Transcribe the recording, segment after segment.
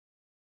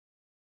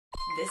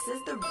This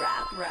is the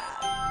WrapRap.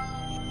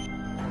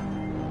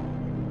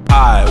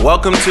 Hi,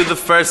 welcome to the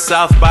first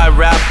South by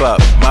Wrap-Up.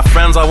 My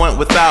friends all went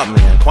without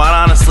me, and quite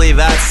honestly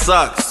that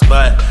sucks.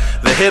 But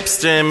the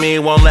hipster in me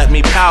won't let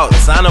me pout.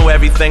 I know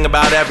everything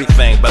about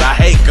everything, but I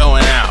hate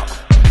going out.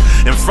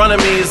 In front of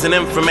me is an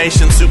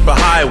information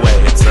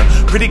superhighway. It's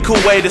a pretty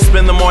cool way to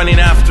spend the morning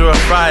after a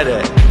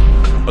Friday.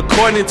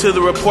 According to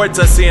the reports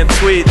I see in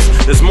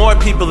tweets, there's more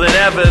people than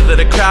ever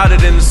that are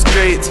crowded in the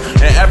streets,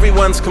 and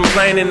everyone's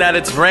complaining that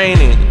it's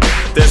raining.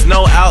 There's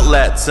no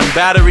outlets and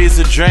batteries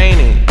are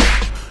draining.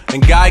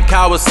 And Guy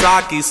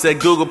Kawasaki said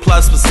Google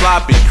Plus was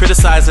sloppy,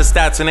 criticized the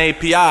stats and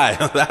API.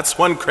 That's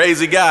one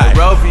crazy guy.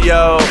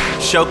 Rovio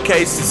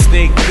showcased a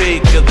sneak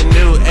peek of the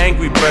new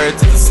Angry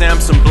Birds at the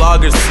Samsung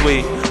Blogger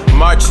Suite.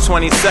 March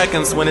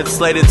 22nd when it's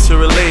slated to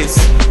release.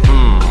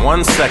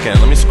 1 second,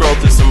 let me scroll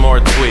through some more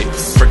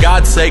tweets. For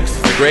God's sakes,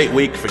 it's a great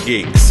week for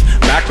geeks.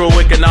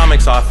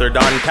 Macroeconomics author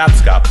Don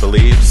Capscott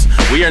believes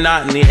we are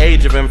not in the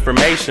age of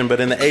information, but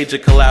in the age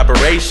of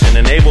collaboration,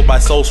 enabled by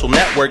social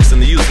networks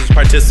and the user's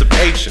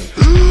participation.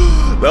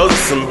 Those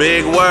are some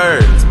big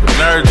words, but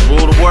nerds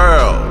rule the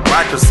world.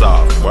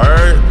 Microsoft,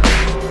 word.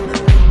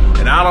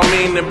 And I don't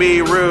mean to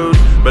be rude,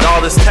 but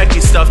all this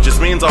techie stuff just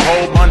means a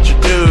whole bunch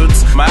of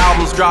dudes. My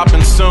album's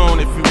dropping soon,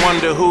 if you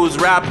wonder who's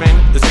rapping.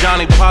 It's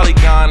Johnny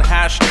Polygon,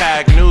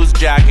 hashtag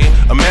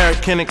newsjacking.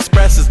 American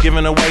Express is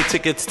giving away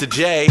tickets to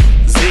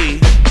Jay-Z.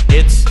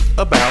 It's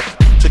about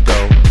to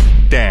go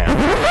down.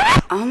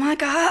 Oh my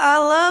god, I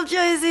love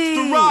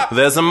Jay-Z.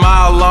 There's a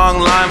mile-long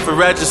line for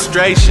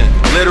registration,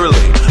 literally.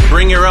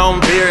 Bring your own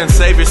beer and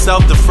save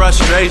yourself the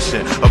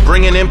frustration, or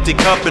bring an empty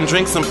cup and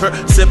drink some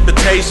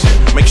precipitation.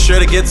 Make sure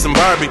to get some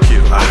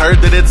barbecue, I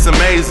heard that it's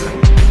amazing.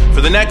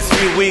 For the next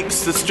few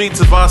weeks, the streets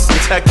of Austin,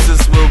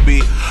 Texas will be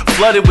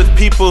flooded with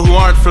people who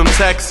aren't from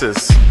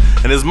Texas.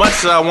 And as much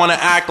as I want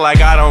to act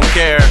like I don't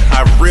care,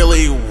 I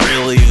really,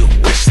 really